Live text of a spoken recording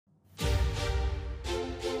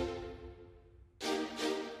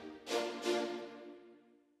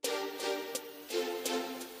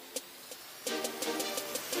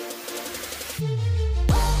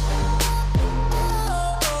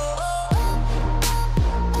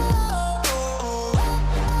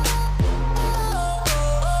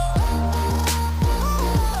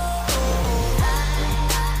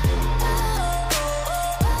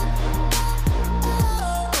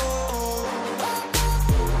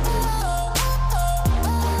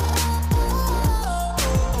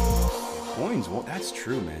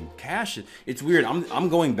true, man. Cash, it's weird. I'm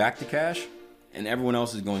going back to cash, and everyone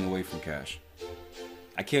else is going away from cash.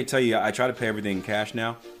 I can't tell you. I try to pay everything in cash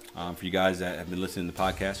now. For you guys that have been listening to the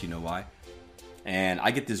podcast, you know why. And I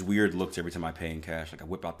get this weird looks every time I pay in cash. Like I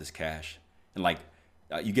whip out this cash, and like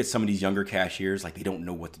you get some of these younger cashiers, like they don't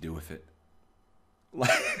know what to do with it.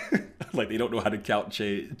 Like they don't know how to count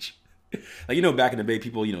change. Like, you know, back in the day,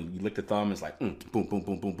 people, you know, you lick the thumb, it's like, boom, boom, boom,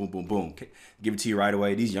 boom, boom, boom, boom. Give it to you right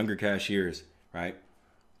away. These younger cashiers, right?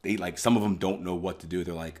 They, like, some of them don't know what to do.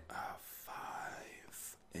 They're like, 5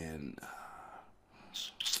 and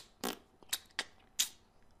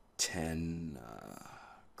 10,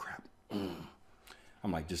 crap.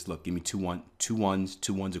 I'm like, just look, give me two ones,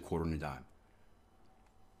 a quarter, and a dime.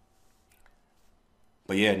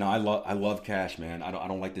 But yeah, no, I love cash, man. I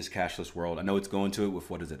don't like this cashless world. I know it's going to it with,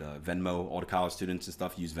 what is it, Venmo. All the college students and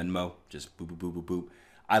stuff use Venmo. Just boop, boop, boop, boop, boop.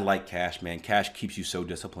 I like cash, man. Cash keeps you so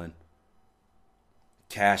disciplined.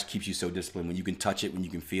 Cash keeps you so disciplined. When you can touch it, when you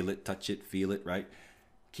can feel it, touch it, feel it, right?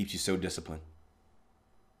 Keeps you so disciplined.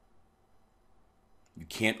 You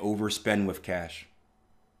can't overspend with cash.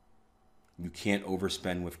 You can't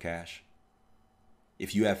overspend with cash.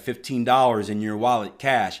 If you have $15 in your wallet,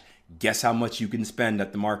 cash, guess how much you can spend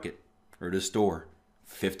at the market or the store?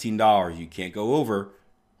 $15. You can't go over,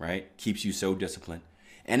 right? Keeps you so disciplined.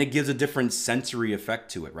 And it gives a different sensory effect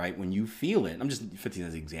to it, right? When you feel it, I'm just 15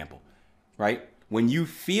 as an example, right? When you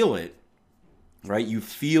feel it, right? You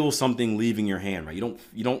feel something leaving your hand, right?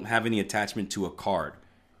 You don't have any attachment to a card,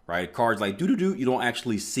 right? A card's like doo-doo-doo, you don't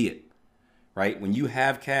actually see it, right? When you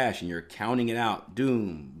have cash and you're counting it out,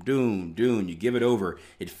 doom, doom, doom, you give it over,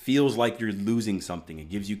 it feels like you're losing something. It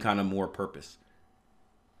gives you kind of more purpose.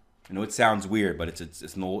 I know it sounds weird, but it's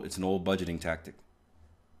an old budgeting tactic.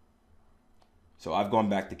 So I've gone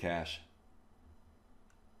back to cash.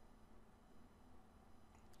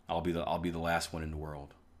 I'll be the last one in the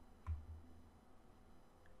world.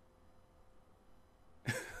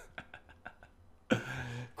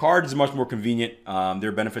 Cards is much more convenient. There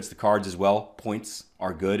are benefits to cards as well. Points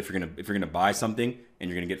are good if you're gonna buy something and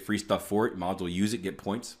you're gonna get free stuff for it. You might as well use it, get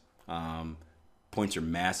points. Points are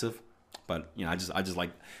massive, but you know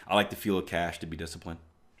I like the feel of cash to be disciplined.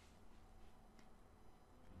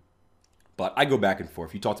 But I go back and forth.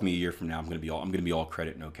 If you talk to me a year from now, I'm gonna be all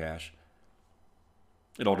credit, no cash.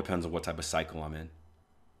 It all depends on what type of cycle I'm in.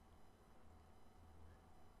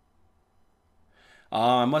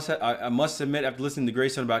 I must admit, after listening to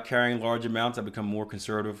Grayson about carrying large amounts, I've become more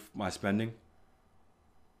conservative with my spending.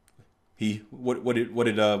 What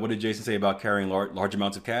did Jason say about carrying large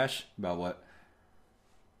amounts of cash? About what?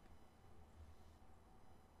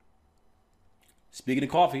 Speaking of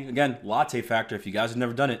coffee, again, latte factor. If you guys have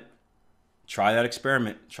never done it, try that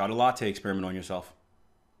experiment. Try the latte experiment on yourself.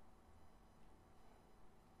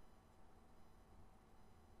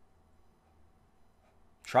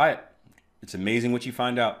 Try it. It's amazing what you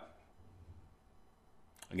find out.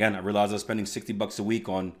 Again, I realized I was spending $60 a week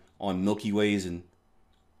on Milky Ways and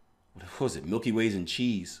what was it? Milky Ways and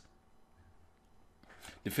cheese.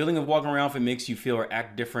 The feeling of walking around, if it makes you feel or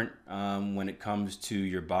act different when it comes to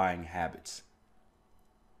your buying habits.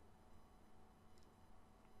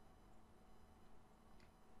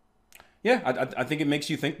 Yeah, I think it makes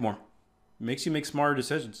you think more. It makes you make smarter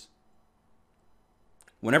decisions.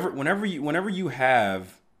 Whenever you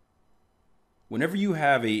have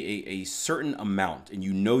a certain amount and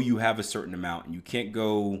you know you have a certain amount and you can't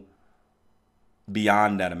go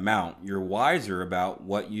beyond that amount, you're wiser about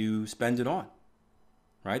what you spend it on,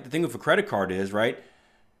 right? The thing with a credit card is, right?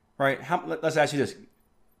 Let's ask you this.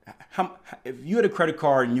 If you had a credit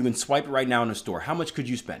card and you can swipe it right now in the store, how much could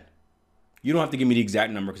you spend? You don't have to give me the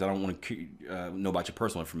exact number because I don't want to know about your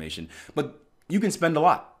personal information, but you can spend a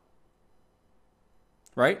lot,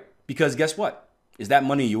 right? Because guess what? Is that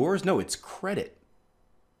money yours? No, it's credit.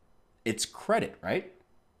 It's credit, right?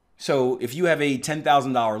 So if you have a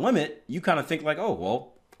 $10,000 limit, you kind of think like, oh,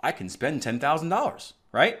 well, I can spend $10,000,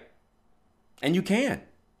 right? And you can.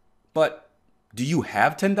 But do you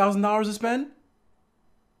have $10,000 to spend?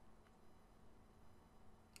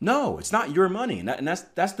 No, it's not your money. And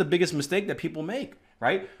that's the biggest mistake that people make,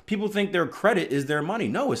 right? People think their credit is their money.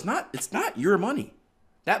 No, it's not. It's not your money.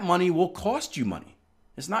 That money will cost you money.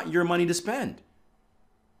 It's not your money to spend.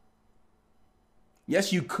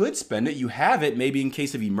 Yes, you could spend it. You have it maybe in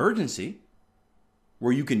case of emergency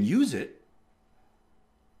where you can use it.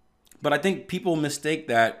 But I think people mistake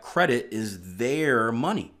that credit is their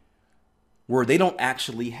money where they don't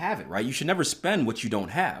actually have it, right? You should never spend what you don't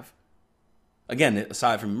have. Again,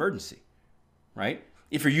 aside from emergency, right?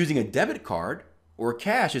 If you're using a debit card or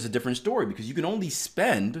cash, it's a different story because you can only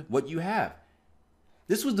spend what you have.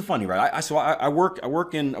 This was the funny, right? I work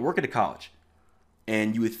at a college,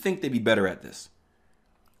 and you would think they'd be better at this.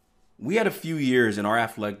 We had a few years in our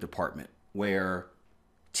athletic department where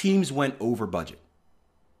teams went over budget.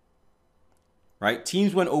 Right?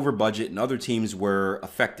 Teams went over budget and other teams were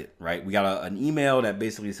affected, right? We got an email that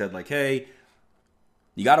basically said like, hey,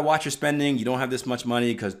 you got to watch your spending. You don't have this much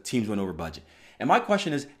money because teams went over budget. And my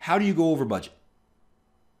question is, how do you go over budget?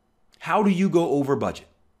 How do you go over budget?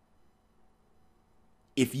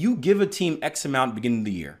 If you give a team X amount at the beginning of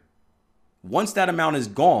the year, once that amount is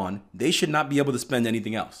gone, they should not be able to spend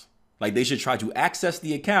anything else. Like they should try to access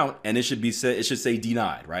the account and it should say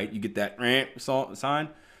denied, right? You get that sign,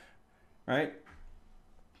 right?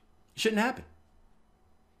 Shouldn't happen.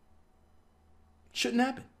 Shouldn't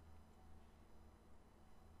happen.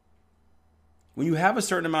 When you have a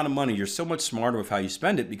certain amount of money, you're so much smarter with how you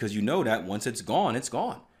spend it because you know that once it's gone, it's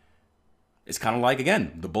gone. It's kind of like,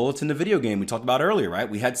 again, the bullets in the video game we talked about earlier, right?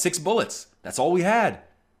 We had 6 bullets. That's all we had.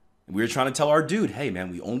 And we were trying to tell our dude, hey, man,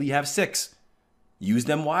 we only have 6. Use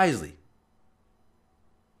them wisely.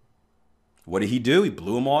 What did he do? He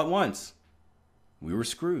blew them all at once. We were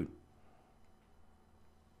screwed.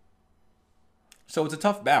 So it's a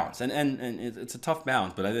tough balance, and it's a tough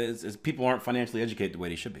balance, but people aren't financially educated the way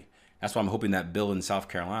they should be. That's why I'm hoping that bill in South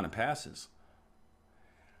Carolina passes.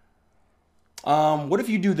 What if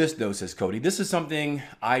you do this, though, says Cody? This is something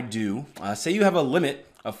I do. Say you have a limit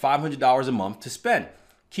of $500 a month to spend.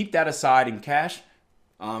 Keep that aside in cash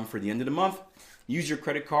for the end of the month. Use your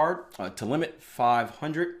credit card to limit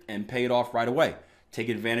 $500 and pay it off right away. Take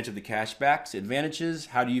advantage of the cash backs. Advantages,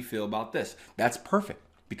 how do you feel about this? That's perfect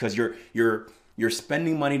because you're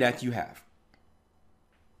spending money that you have.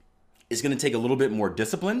 It's going to take a little bit more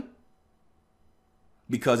discipline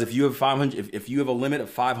because if you have 500, if you have a limit of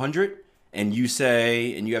 500 and you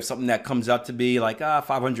have something that comes out to be like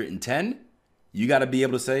 510, you got to be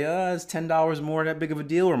able to say, is $10 more that big of a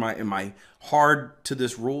deal, or am I hard to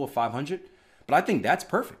this rule of 500? But I think that's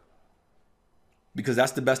perfect because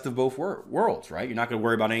that's the best of both worlds, right? You're not going to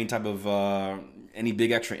worry about any type of any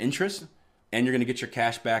big extra interest, and you're going to get your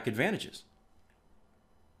cash back advantages.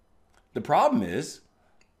 The problem is,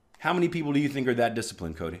 how many people do you think are that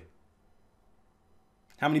disciplined, Cody?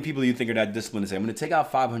 How many people do you think are that disciplined to say, I'm going to take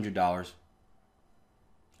out $500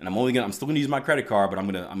 and I'm still going to use my credit card, but I'm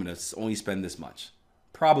going to only spend this much?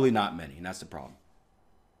 Probably not many, and that's the problem.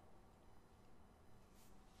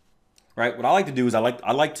 Right? What I like to do is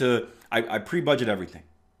I pre-budget everything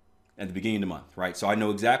at the beginning of the month, right? So I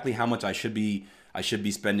know exactly how much I should be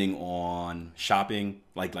spending on shopping,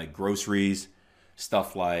 like groceries,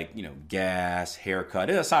 stuff like, gas, haircut,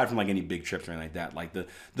 aside from like any big trips or anything like that, like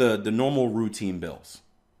the normal routine bills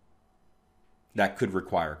that could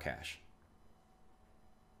require cash.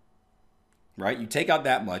 Right? You take out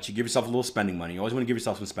that much, you give yourself a little spending money. You always want to give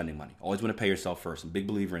yourself some spending money. Always want to pay yourself first. I'm a big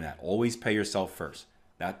believer in that. Always pay yourself first.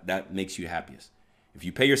 That makes you happiest. If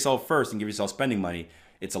you pay yourself first and give yourself spending money,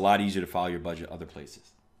 it's a lot easier to follow your budget other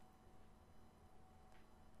places.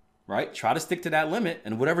 Right? Try to stick to that limit,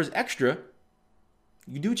 and whatever's extra,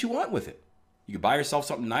 you do what you want with it. You can buy yourself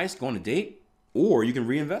something nice, go on a date, or you can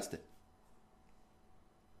reinvest it.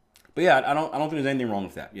 But yeah, I don't think there's anything wrong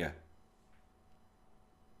with that. Yeah.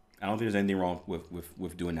 I don't think there's anything wrong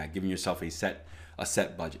with doing that, giving yourself a set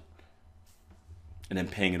budget and then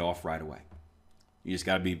paying it off right away. You just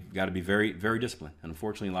gotta be very, very disciplined. And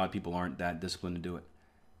unfortunately, a lot of people aren't that disciplined to do it.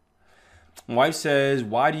 My wife says,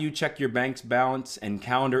 why do you check your bank's balance and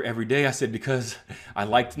calendar every day? I said, because I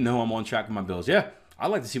like to know I'm on track with my bills. Yeah, I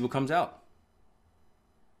like to see what comes out.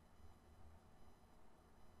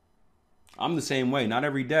 I'm the same way, not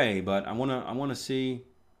every day, but I want to see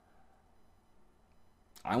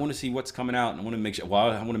what's coming out, and I want to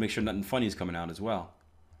make sure nothing funny is coming out as well.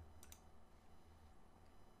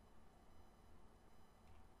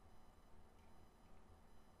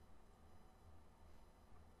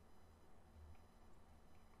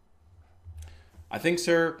 I think,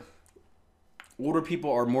 sir, older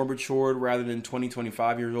people are more matured rather than 20,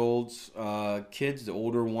 25 years olds. Kids, the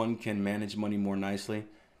older one can manage money more nicely.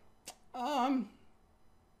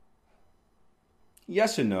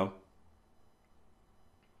 Yes and no.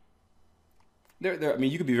 I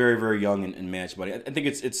mean, you could be very, very young and manage money. I think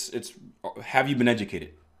it's have you been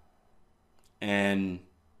educated? And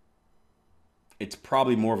it's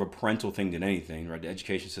probably more of a parental thing than anything, right? The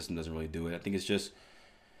education system doesn't really do it. I think it's just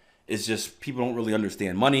people don't really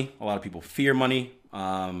understand money. A lot of people fear money.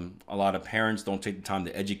 A lot of parents don't take the time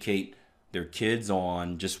to educate their kids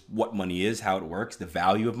on just what money is, how it works, the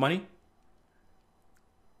value of money.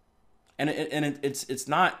 And it's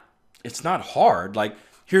not hard. Like,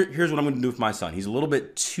 Here's what I'm going to do with my son. He's a little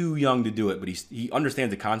bit too young to do it, but he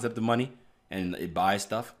understands the concept of money and it buys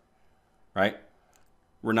stuff, right?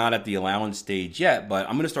 We're not at the allowance stage yet, but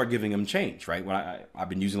I'm going to start giving him change, right? When I've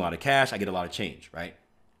been using a lot of cash, I get a lot of change, right?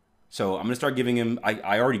 So I'm going to start giving him,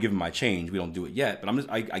 I already give him my change. We don't do it yet, but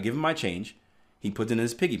I give him my change. He puts it in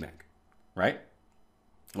his piggy bank, right?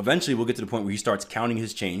 Eventually we'll get to the point where he starts counting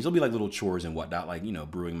his change. There'll be like little chores and whatnot, like,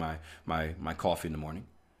 brewing my coffee in the morning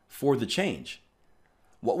for the change.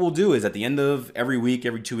 What we'll do is at the end of every week,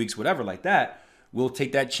 every 2 weeks, whatever like that, we'll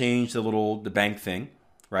take that change to the bank thing,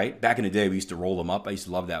 right? Back in the day, we used to roll them up. I used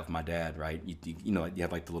to love that with my dad, right? You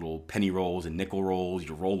have like the little penny rolls and nickel rolls.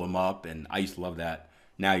 You roll them up, and I used to love that.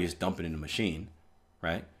 Now you just dump it in the machine,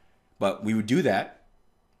 right? But we would do that.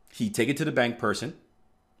 He'd take it to the bank person,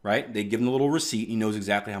 right? They give him a little receipt. He knows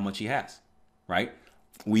exactly how much he has, right?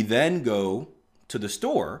 We then go to the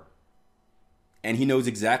store, and he knows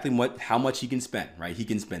exactly how much he can spend, right? He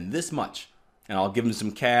can spend this much, and I'll give him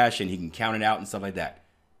some cash, and he can count it out and stuff like that.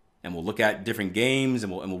 And we'll look at different games,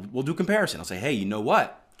 and we'll do comparison. I'll say, hey, you know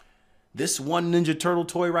what? This one Ninja Turtle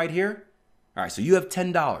toy right here. All right, so you have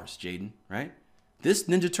 $10, Jaden, right? This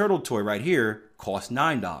Ninja Turtle toy right here costs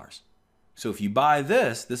 $9. So if you buy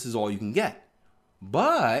this is all you can get.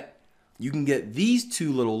 But you can get these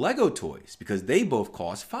two little Lego toys because they both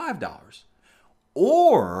cost $5.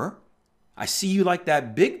 Or I see you like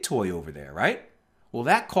that big toy over there, right? Well,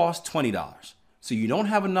 that costs $20. So you don't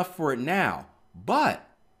have enough for it now. But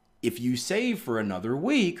if you save for another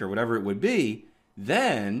week or whatever it would be,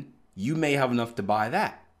 then you may have enough to buy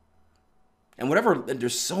that. And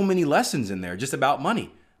there's so many lessons in there just about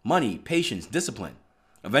money, patience, discipline.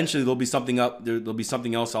 Eventually there'll be something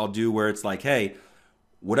else I'll do where it's like, hey,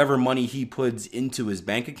 whatever money he puts into his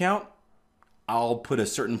bank account, I'll put a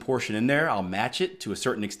certain portion in there. I'll match it to a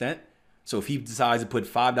certain extent. So if he decides to put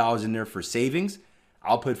 $5 in there for savings,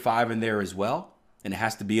 I'll put $5 in there as well. And it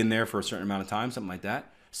has to be in there for a certain amount of time, something like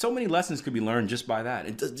that. So many lessons could be learned just by that.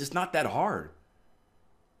 It's just not that hard.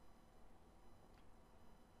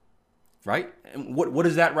 Right? And what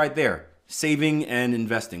is that right there? Saving and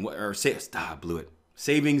investing. Blew it.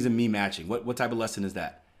 Savings and me matching. What type of lesson is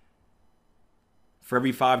that? For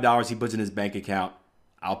every $5 he puts in his bank account,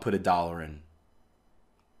 I'll put $1 in.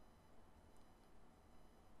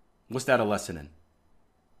 What's that a lesson in?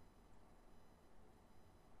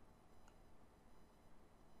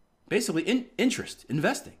 Basically, interest,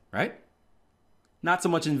 investing, right? Not so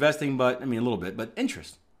much investing, but a little bit, but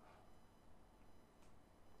interest.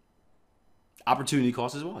 Opportunity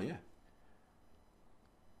cost as well, yeah.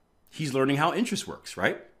 He's learning how interest works,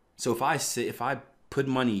 right? So if I put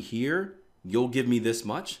money here, you'll give me this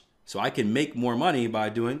much, so I can make more money by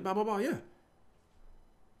doing blah blah blah, yeah.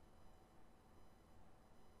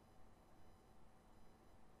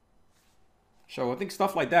 So I think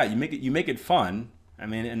stuff like that, you make it fun.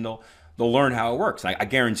 And they'll learn how it works. I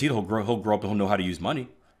guarantee he'll grow up and he'll know how to use money.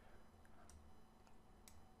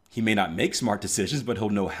 He may not make smart decisions, but he'll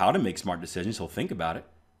know how to make smart decisions. He'll think about it.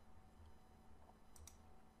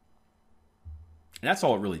 And that's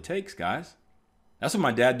all it really takes, guys. That's what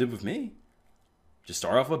my dad did with me. Just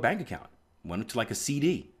start off with a bank account. Went to like a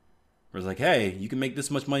CD. Where it's like, hey, you can make this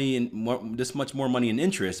much money and this much more money in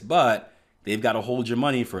interest, but they've got to hold your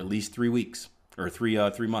money for at least 3 weeks or 3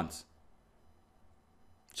 months.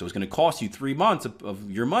 So it's going to cost you 3 months of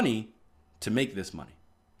your money to make this money.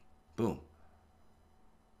 Boom.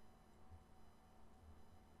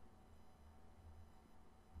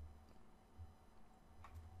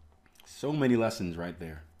 So many lessons right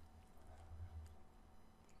there.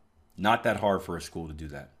 Not that hard for a school to do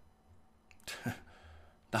that.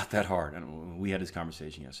 Not that hard. We had this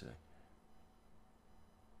conversation yesterday.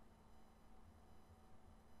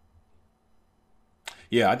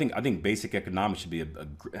 Yeah, I think basic economics should be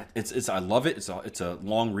it's I love it. It's a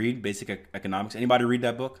long read. Basic economics. Anybody read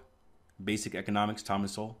that book? Basic Economics,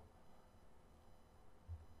 Thomas Sowell.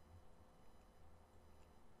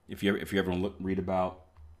 If you ever if you ever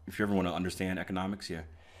want to understand economics, yeah,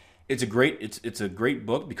 it's a great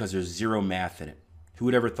book because there's zero math in it. Who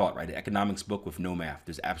would ever thought, right? An economics book with no math.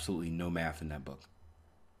 There's absolutely no math in that book.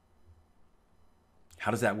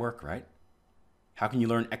 How does that work, right? How can you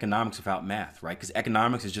learn economics without math, right? Because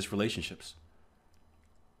economics is just relationships.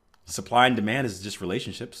 Supply and demand is just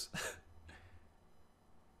relationships.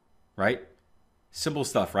 Right? Simple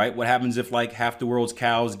stuff, right? What happens if like half the world's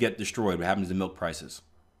cows get destroyed? What happens to milk prices?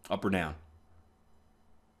 Up or down?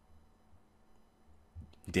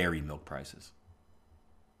 Dairy milk prices.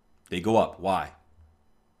 They go up. Why?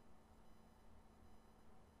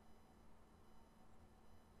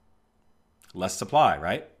 Less supply,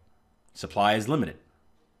 right? Supply is limited.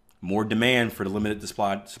 More demand for the limited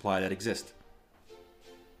supply that exists.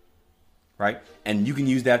 Right? And you can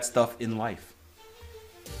use that stuff in life.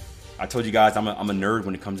 I told you guys I'm a nerd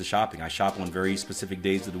when it comes to shopping. I shop on very specific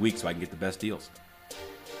days of the week so I can get the best deals.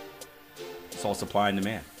 It's all supply and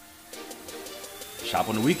demand. Shop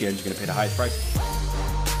on the weekends, you're going to pay the highest prices.